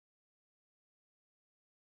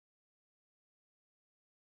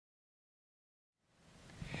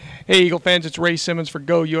Hey, Eagle fans, it's Ray Simmons for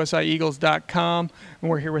GoUSIEagles.com, and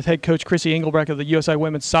we're here with head coach Krissy Engelbrecht of the USI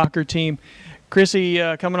women's soccer team.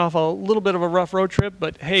 Krissy, coming off a little bit of a rough road trip,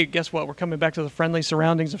 but hey, guess what? We're coming back to the friendly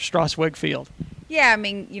surroundings of Straswig Field. Yeah, I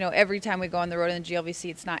mean, every time we go on the road in the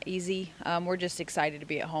GLVC, it's not easy. We're just excited to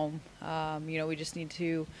be at home. We just need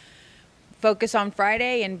to focus on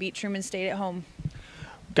Friday and beat Truman State at home.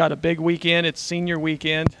 Got a big weekend. It's senior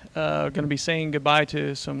weekend. Going to be saying goodbye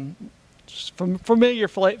to some familiar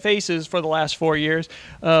faces for the last 4 years.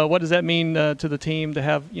 What does that mean to the team to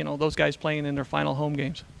have those guys playing in their final home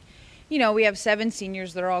games? We have 7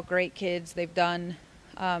 seniors. They're all great kids. They've done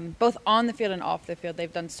both on the field and off the field.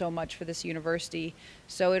 They've done so much for this university.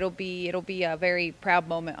 So it'll be a very proud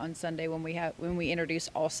moment on Sunday when we introduce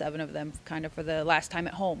all 7 of them, kind of for the last time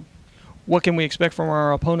at home. What can we expect from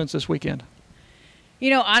our opponents this weekend?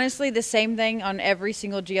 Honestly, the same thing on every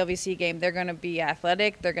single GLVC game. They're going to be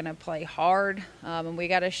athletic. They're going to play hard. And we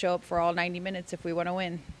got to show up for all 90 minutes if we want to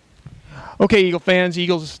win. Okay, Eagle fans,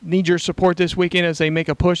 Eagles need your support this weekend as they make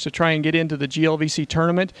a push to try and get into the GLVC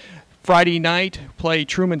tournament. Friday night, play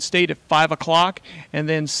Truman State at 5 o'clock. And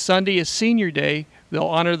then Sunday is senior day. They'll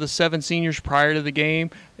honor the 7 seniors prior to the game.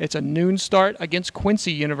 It's a noon start against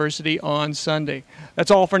Quincy University on Sunday. That's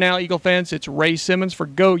all for now, Eagle fans. It's Ray Simmons for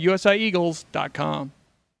GoUSIEagles.com.